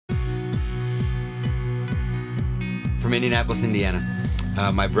from Indianapolis, Indiana.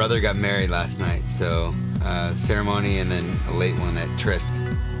 My brother got married last night, so ceremony and then a late one at Tryst.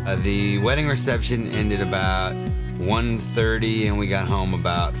 The wedding reception ended about 1:30 and we got home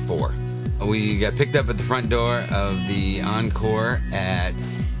about 4. We got picked up at the front door of the Encore at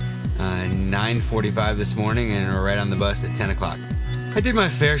 9:45 this morning, and we're right on the bus at 10 o'clock. I did my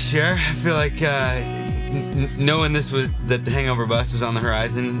fair share. I feel like knowing that the Hangover bus was on the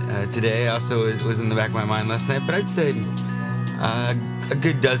horizon today also was in the back of my mind last night, but I'd say a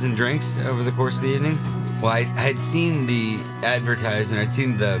good dozen drinks over the course of the evening. Well, I had seen the advertisement, I'd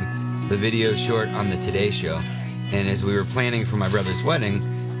seen the video short on the Today Show, and as we were planning for my brother's wedding,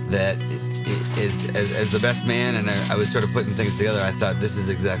 that as the best man, and I was sort of putting things together, I thought this is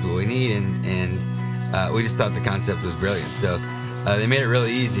exactly what we need, and we just thought the concept was brilliant. So they made it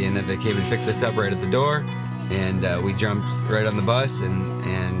really easy, and that they came and picked us up right at the door, and we jumped right on the bus,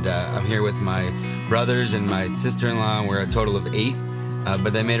 and I'm here with my brothers and my sister-in-law, and we're a total of 8.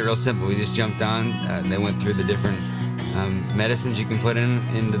 But they made it real simple. We just jumped on. They went through the different medicines you can put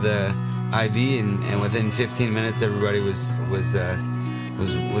into the IV, and within 15 minutes, everybody was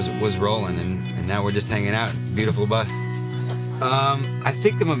rolling, and now we're just hanging out. Beautiful bus. I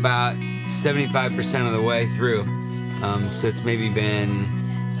think I'm about 75% of the way through. So it's maybe been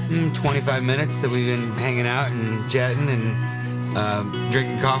 25 minutes that we've been hanging out and chatting and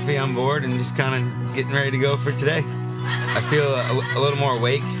drinking coffee on board and just kind of getting ready to go for today. I feel a little more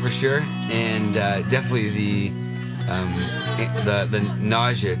awake for sure, and definitely the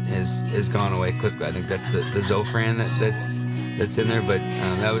nausea has gone away quickly. I think that's the Zofran that's in there, but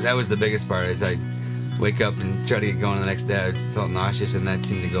that was the biggest part. As I wake up and try to get going the next day, I felt nauseous, and that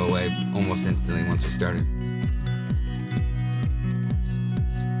seemed to go away almost instantly once we started.